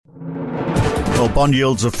Well, bond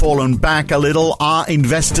yields have fallen back a little. Are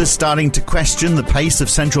investors starting to question the pace of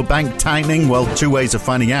central bank tightening? Well, two ways of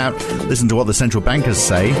finding out. Listen to what the central bankers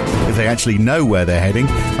say, if they actually know where they're heading.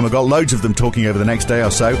 And we've got loads of them talking over the next day or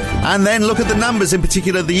so. And then look at the numbers, in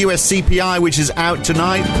particular the US CPI, which is out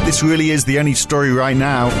tonight. This really is the only story right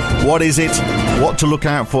now. What is it? What to look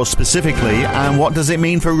out for specifically? And what does it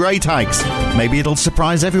mean for rate hikes? Maybe it'll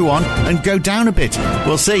surprise everyone and go down a bit.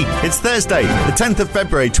 We'll see. It's Thursday, the 10th of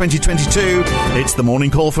February, 2022. It's the morning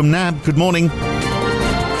call from NAB. Good morning.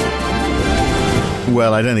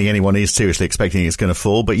 Well, I don't think anyone is seriously expecting it's going to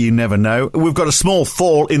fall, but you never know. We've got a small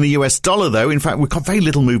fall in the US dollar, though. In fact, we've got very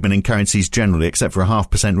little movement in currencies generally, except for a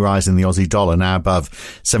 0.5% rise in the Aussie dollar, now above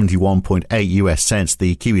 71.8 US cents.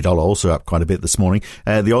 The Kiwi dollar also up quite a bit this morning.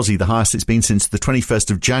 The Aussie, the highest it's been since the 21st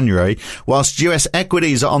of January, whilst US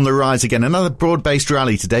equities are on the rise again. Another broad-based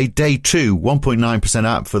rally today, day two, 1.9%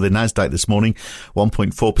 up for the Nasdaq this morning,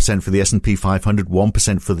 1.4% for the S&P 500,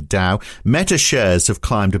 1% for the Dow. Meta shares have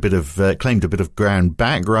claimed a bit of ground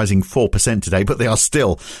back, rising 4% today, but they are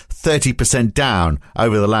still 30% down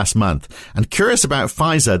over the last month. And curious about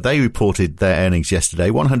Pfizer, they reported their earnings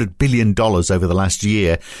yesterday, $100 billion over the last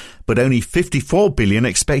year, but only $54 billion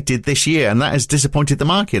expected this year, and that has disappointed the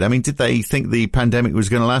market. I mean, did they think the pandemic was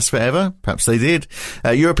going to last forever? Perhaps they did.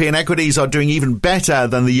 European equities are doing even better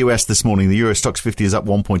than the US this morning. The Euro Stoxx 50 is up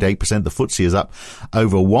 1.8%. The FTSE is up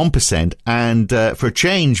over 1%. And for a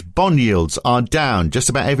change, bond yields are down just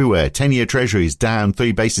about everywhere. 10-year treasuries down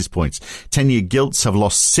 3 basis points. 10-year gilts have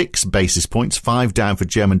lost 6 basis points, 5 down for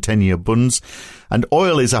German 10-year bunds. And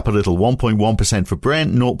oil is up a little, 1.1% for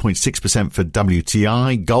Brent, 0.6% for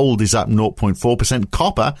WTI. Gold is up 0.4%.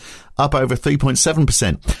 Copper up over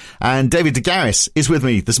 3.7%. And David de Garis is with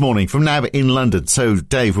me this morning from NAB in London. So,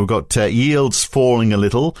 Dave, we've got yields falling a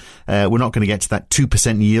little. We're not going to get to that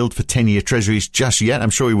 2% yield for 10-year treasuries just yet. I'm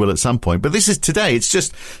sure we will at some point. But this is today. It's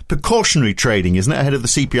just precautionary trading, isn't it, ahead of the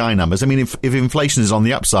CPI numbers? I mean, if inflation is on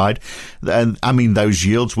the upside, then, I mean, those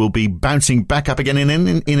yields will be bouncing back up again in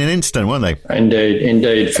an instant, won't they?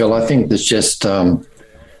 Indeed, Phil. I think there's just...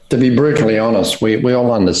 to be brutally honest, we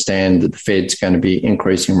all understand that the Fed's going to be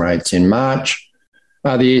increasing rates in March.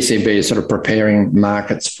 The ECB is sort of preparing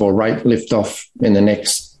markets for rate liftoff in the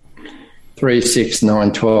next 3, 6,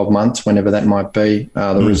 9, 12 months, whenever that might be.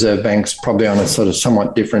 The Reserve Bank's probably on a sort of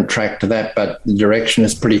somewhat different track to that, but the direction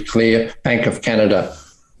is pretty clear. Bank of Canada.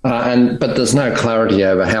 But there's no clarity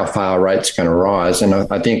over how far rates are going to rise. And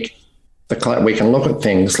I think we can look at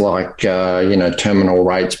things like, terminal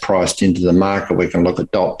rates priced into the market. We can look at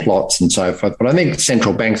dot plots and so forth. But I think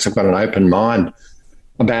central banks have got an open mind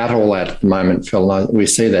about all that at the moment, Phil. We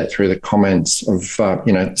see that through the comments of,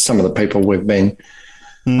 some of the people we've been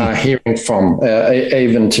hearing from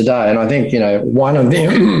even today. And I think, one of the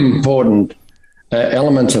important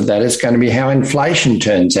elements of that is going to be how inflation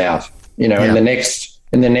turns out, in the next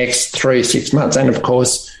 3-6 months. And, of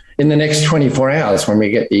course, in the next 24 hours when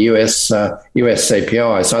we get the US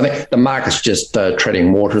CPI. So I think the market's just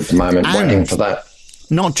treading water at the moment, waiting for that.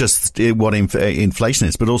 Not just what inflation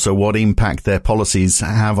is, but also what impact their policies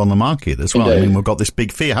have on the market as well. Indeed. I mean, we've got this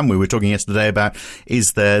big fear, haven't we? We were talking yesterday about,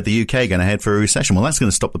 is the UK going to head for a recession? Well, that's going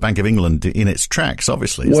to stop the Bank of England in its tracks,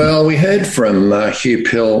 obviously. Well, we heard from Hugh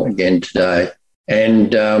Pill again today,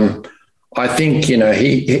 and I think,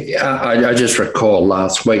 I just recall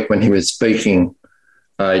last week when he was speaking,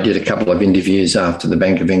 he did a couple of interviews after the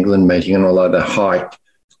Bank of England meeting, and although the hike,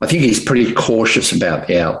 I think he's pretty cautious about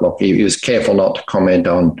the outlook. He was careful not to comment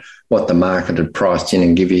on what the market had priced in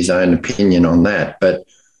and give his own opinion on that. But,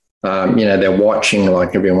 they're watching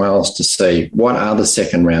like everyone else to see what are the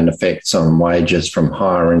second round effects on wages from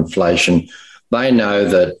higher inflation. They know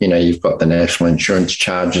that, you've got the national insurance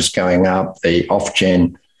charges going up, the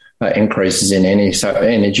Ofgem increases in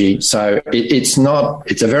energy. So it's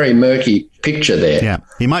a very murky picture there. Yeah,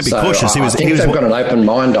 he might be cautious. I think they've got an open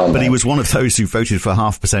mind on that. But he was one of those who voted for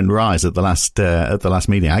 0.5% rise at the last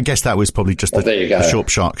meeting. I guess that was probably just a short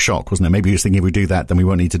shock, wasn't it? Maybe he was thinking if we do that, then we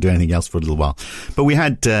won't need to do anything else for a little while. But we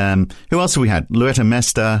had, who else have we had? Luetta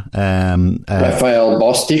Mester. Raphael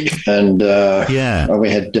Bostic, and we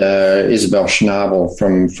had Isabel Schnabel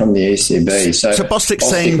from the ECB. So Bostic's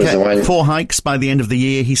saying 4 hikes by the end of the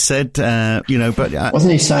year, he said, but...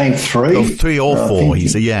 wasn't he saying 3? Oh, 3 or 4, he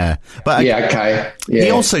said, yeah. But okay. Yeah. He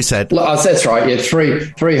also said... That's right, yeah,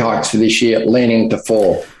 3 hikes for this year, leaning to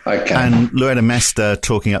 4. Okay. And Luetta Mester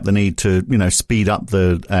talking up the need to, speed up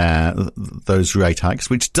those rate hikes,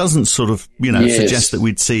 which doesn't sort of, suggest that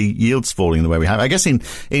we'd see yields falling the way we have. I guess in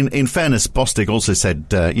fairness, Bostic also said,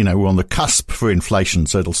 we're on the cusp for inflation,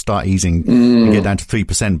 so it'll start easing and get down to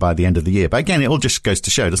 3% by the end of the year. But again, it all just goes to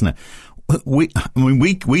show, doesn't it? we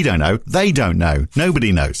don't know. They don't know.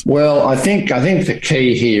 Nobody knows. Well, I think the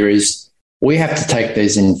key here is we have to take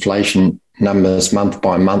these inflation numbers month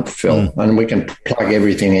by month, Phil, and we can plug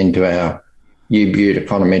everything into our U-Butte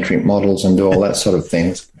econometric models and do all that sort of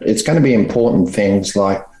things. It's going to be important things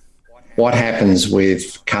like what happens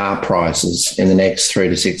with car prices in the next 3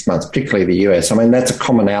 to 6 months, particularly the US. I mean, that's a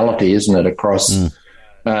commonality, isn't it, across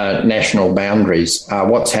national boundaries.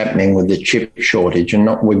 What's happening with the chip shortage? And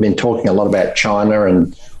we've been talking a lot about China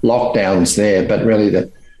and lockdowns there, but really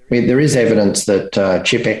there is evidence that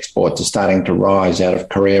chip exports are starting to rise out of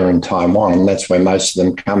Korea and Taiwan, and that's where most of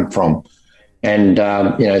them come from. And,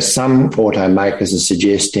 some automakers are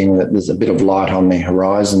suggesting that there's a bit of light on the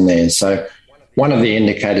horizon there. So one of the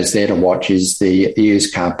indicators there to watch is the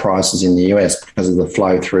used car prices in the US because of the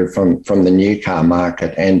flow through from the new car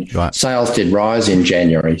market. And sales did rise in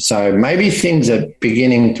January. So maybe things are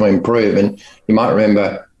beginning to improve. And you might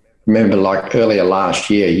remember like earlier last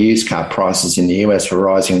year, used car prices in the US were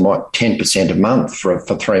rising, 10% a month for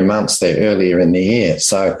 3 months there earlier in the year.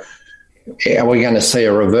 So are we going to see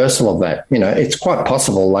a reversal of that? It's quite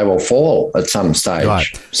possible they will fall at some stage. Right.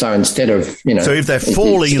 So instead of, So if they're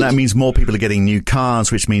falling, that means more people are getting new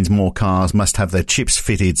cars, which means more cars must have their chips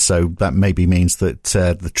fitted. So that maybe means that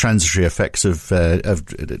the transitory effects of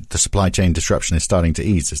the supply chain disruption is starting to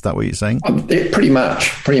ease. Is that what you're saying? Pretty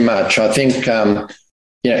much. I think,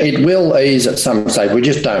 it will ease at some stage. We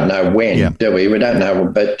just don't know when, do we? We don't know.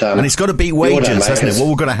 But and it's got to beat wages, hasn't it? What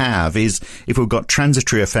we're going to have is, if we've got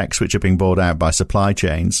transitory effects which are being brought out by supply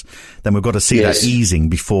chains, then we've got to see that easing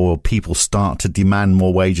before people start to demand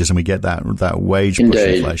more wages and we get that wage push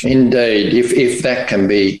inflation. Indeed. If that can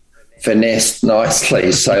be finessed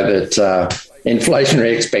nicely so that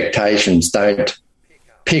inflationary expectations don't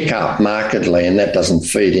pick up markedly and that doesn't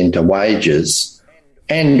feed into wages.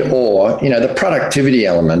 And or, the productivity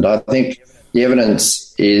element. I think the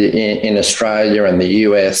evidence in Australia and the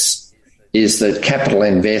US is that capital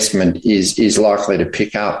investment is likely to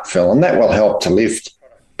pick up, Phil, and that will help to lift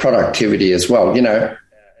productivity as well.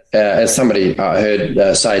 As somebody I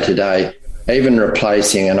heard say today, even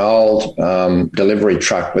replacing an old delivery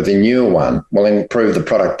truck with a newer one will improve the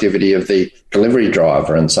productivity of the delivery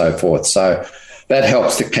driver and so forth. So that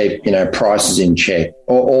helps to keep, prices in check,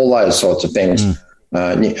 all those sorts of things.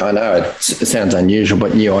 I know it sounds unusual,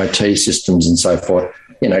 but new IT systems and so forth,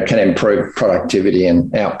 can improve productivity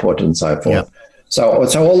and output and so forth. Yep.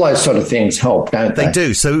 So all those sort of things help, don't they? They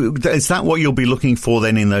do. So is that what you'll be looking for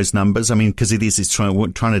then in those numbers? I mean, because it's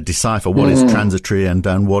trying to decipher what is transitory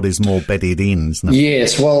and what is more bedded in, isn't it?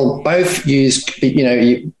 Yes. Well, both use,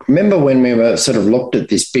 you remember when we were sort of looked at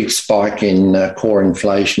this big spike in core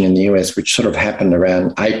inflation in the US, which sort of happened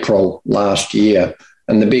around April last year.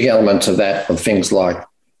 And the big elements of that were things like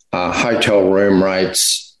hotel room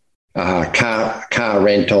rates, car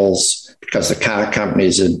rentals, because the car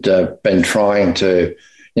companies had been trying to,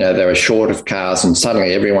 they were short of cars and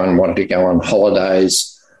suddenly everyone wanted to go on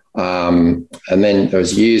holidays. And then there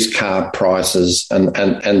was used car prices and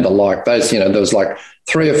the like. Those, there was like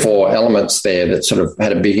 3 or 4 elements there that sort of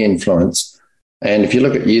had a big influence. And if you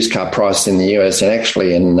look at used car prices in the US, and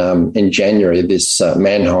actually in January, this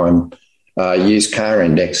Manheim used car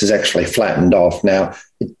index has actually flattened off. Now,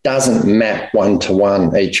 it doesn't map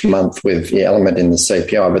 1-to-1 each month with the element in the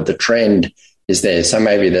CPI, but the trend is there. So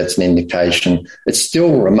maybe that's an indication. It's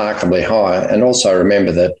still remarkably high. And also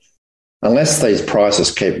remember that unless these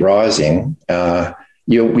prices keep rising,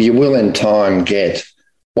 you will in time get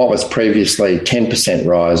what was previously 10%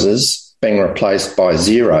 rises being replaced by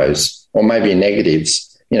zeros or maybe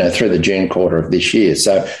negatives, through the June quarter of this year.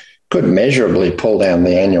 So could measurably pull down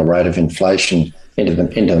the annual rate of inflation into the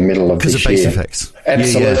middle of this year. Because of base effects.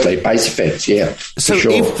 Absolutely, base effects, yeah. So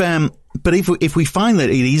sure. If we find that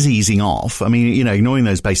it is easing off, I mean, ignoring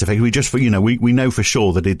those base effects, we know for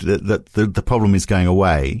sure that the problem is going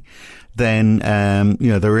away. Then,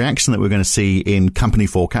 the reaction that we're going to see in company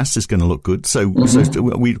forecasts is going to look good. So,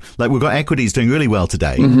 we've got equities doing really well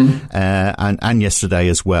today, and yesterday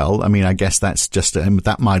as well. I mean, I guess that's just,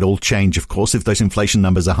 that might all change, of course, if those inflation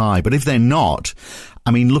numbers are high. But if they're not, I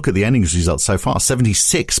mean, look at the earnings results so far.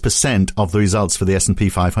 76% of the results for the S&P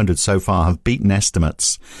 500 so far have beaten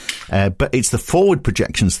estimates. But it's the forward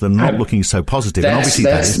projections that are not looking so positive. And obviously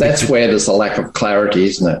that's where there's a lack of clarity,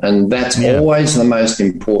 isn't it? And that's always the most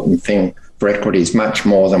important thing for equities, much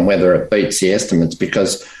more than whether it beats the estimates,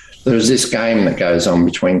 because there's this game that goes on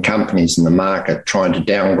between companies and the market trying to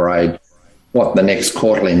downgrade what the next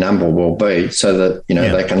quarterly number will be so that,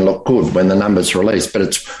 they can look good when the number's released. But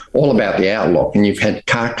it's all about the outlook. And you've had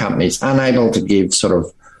car companies unable to give sort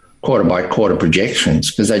of quarter-by-quarter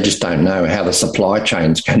projections because they just don't know how the supply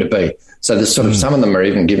chain is going to be. So there's sort of some of them are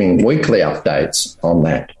even giving weekly updates on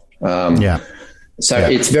that.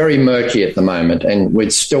 It's very murky at the moment, and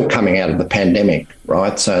we're still coming out of the pandemic,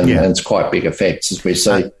 right? So and it's quite big effects as we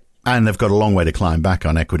see. And they've got a long way to climb back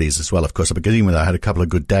on equities as well, of course, because even though I had a couple of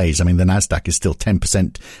good days, I mean, the Nasdaq is still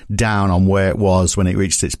 10% down on where it was when it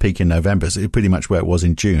reached its peak in November. So pretty much where it was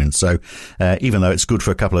in June. So even though it's good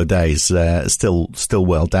for a couple of days, still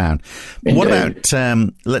well down. Indeed. What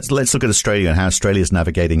about let's look at Australia and how Australia's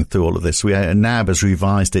navigating through all of this. NAB has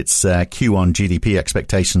revised its Q1 GDP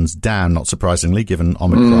expectations down, not surprisingly, given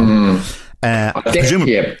Omicron.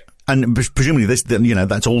 And presumably this,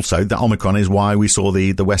 that's also that Omicron is why we saw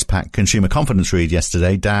the Westpac consumer confidence read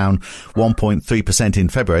yesterday down 1.3% in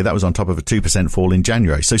February. That was on top of a 2% fall in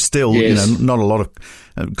January. So still, not a lot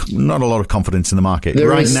of confidence in the market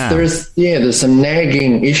now. There's some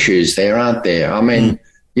nagging issues there, aren't there? I mean,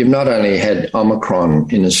 you've not only had Omicron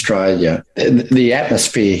in Australia, the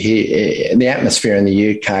atmosphere here, the atmosphere in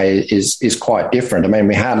the UK is quite different. I mean,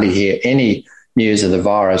 we hardly hear any news of the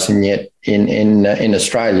virus, and yet in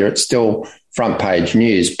Australia it's still front page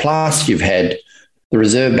news. Plus, you've had the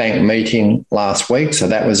Reserve Bank meeting last week, so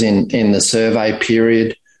that was in the survey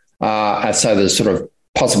period. So there's sort of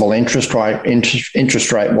possible interest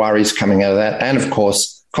rate worries coming out of that, and of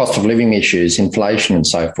course cost of living issues, inflation, and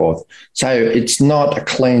so forth. So it's not a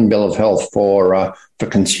clean bill of health for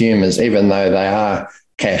consumers, even though they are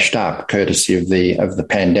cashed up courtesy of the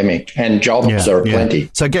pandemic, and jobs are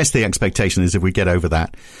plenty. So I guess the expectation is if we get over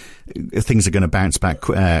that, things are going to bounce back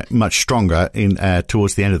much stronger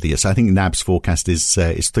towards the end of the year. So I think NAB's forecast is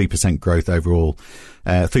 3% growth overall,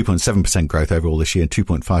 3.7% growth overall this year, and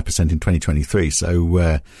 2.5% in 2023.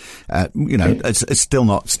 So it's still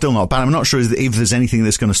not bad. I'm not sure if there's anything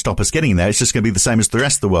that's going to stop us getting there. It's just going to be the same as the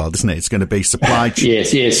rest of the world, isn't it? It's going to be supply chain.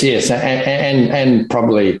 Yes, and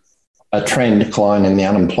probably a trend decline in the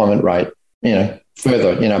unemployment rate,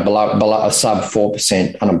 further, below a sub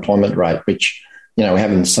 4% unemployment rate, which, we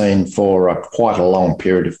haven't seen for quite a long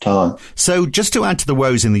period of time. So just to add to the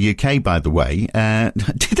woes in the UK, by the way,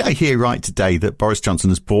 did I hear right today that Boris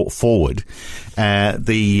Johnson has brought forward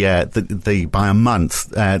the by a month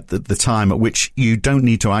the time at which you don't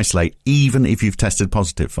need to isolate, even if you've tested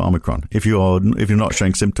positive for Omicron, if you're not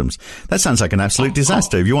showing symptoms? That sounds like an absolute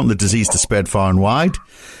disaster. If you want the disease to spread far and wide,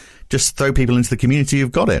 just throw people into the community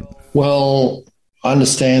who've got it. Well, I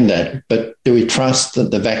understand that, but do we trust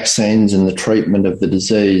that the vaccines and the treatment of the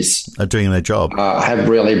disease are doing their job? Are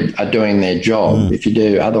doing their job. If you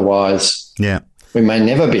do, otherwise, we may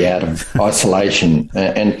never be out of isolation,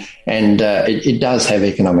 and it does have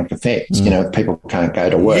economic effects. If people can't go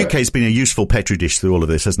to work. The UK's been a useful petri dish through all of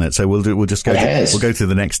this, hasn't it? So we'll go through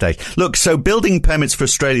the next stage. Look, so building permits for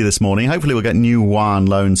Australia this morning. Hopefully we'll get new yuan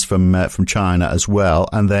loans from China as well,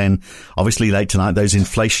 and then obviously late tonight those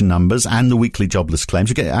inflation numbers and the weekly jobless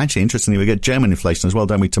claims. Interestingly, we get German inflation as well,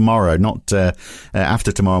 don't we? Tomorrow, not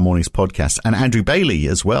after tomorrow morning's podcast, and Andrew Bailey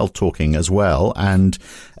as well talking as well, and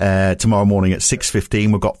tomorrow morning at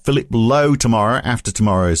 6:15 we've got Philip Lowe tomorrow after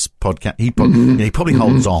tomorrow's podcast. He probably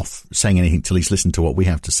holds off saying anything till he's listened to what we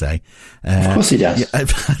have to say. Of course he does.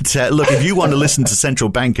 But, look, if you want to listen to central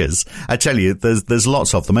bankers, I tell you, there's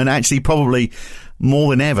lots of them, and actually probably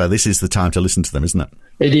more than ever, this is the time to listen to them, isn't it?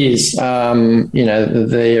 It is. But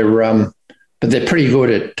they're pretty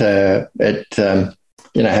good at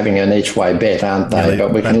having an each way bet, aren't they?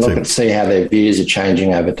 But we can look and see how their views are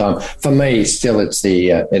changing over time. For me, still, it's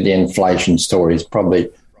the inflation story is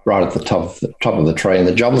probably right at the top of the tree, and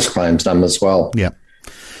the jobless claims number as well. Yeah,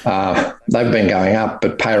 they've been going up,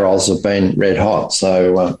 but payrolls have been red hot.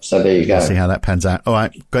 So there you go. We'll see how that pans out. All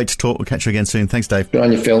right, great to talk. We'll catch you again soon. Thanks, Dave. Good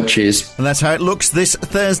on you, Phil. Cheers. And that's how it looks this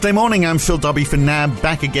Thursday morning. I'm Phil Dobbie for NAB.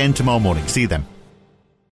 Back again tomorrow morning. See you then.